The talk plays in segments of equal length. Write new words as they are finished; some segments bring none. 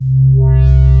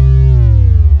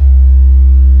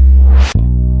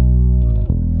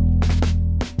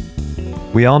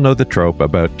We all know the trope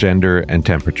about gender and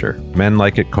temperature. Men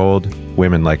like it cold,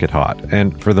 women like it hot.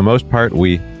 And for the most part,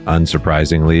 we,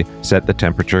 unsurprisingly, set the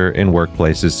temperature in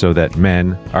workplaces so that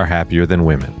men are happier than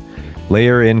women.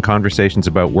 Layer in conversations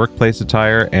about workplace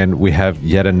attire, and we have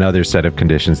yet another set of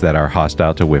conditions that are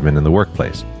hostile to women in the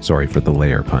workplace. Sorry for the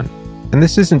layer pun. And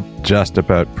this isn't just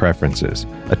about preferences.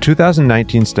 A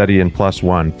 2019 study in PLoS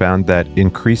One found that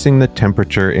increasing the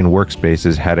temperature in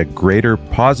workspaces had a greater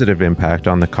positive impact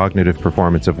on the cognitive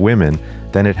performance of women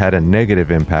than it had a negative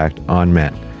impact on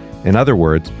men. In other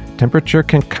words, temperature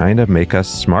can kind of make us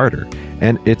smarter,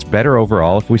 and it's better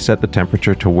overall if we set the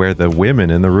temperature to where the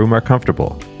women in the room are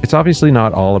comfortable. It's obviously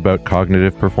not all about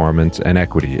cognitive performance and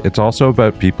equity. It's also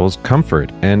about people's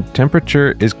comfort, and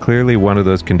temperature is clearly one of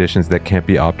those conditions that can't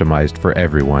be optimized for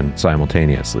everyone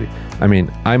simultaneously. I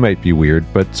mean, I might be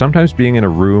weird, but sometimes being in a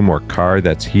room or car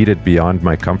that's heated beyond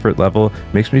my comfort level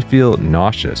makes me feel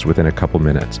nauseous within a couple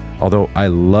minutes, although I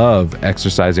love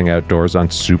exercising outdoors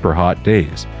on super hot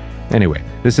days. Anyway,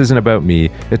 this isn't about me,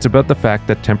 it's about the fact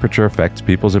that temperature affects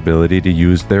people's ability to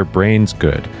use their brains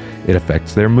good. It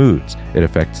affects their moods, it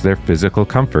affects their physical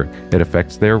comfort, it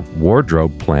affects their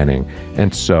wardrobe planning,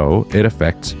 and so it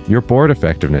affects your board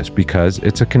effectiveness because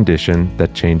it's a condition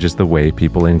that changes the way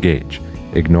people engage.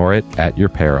 Ignore it at your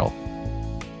peril.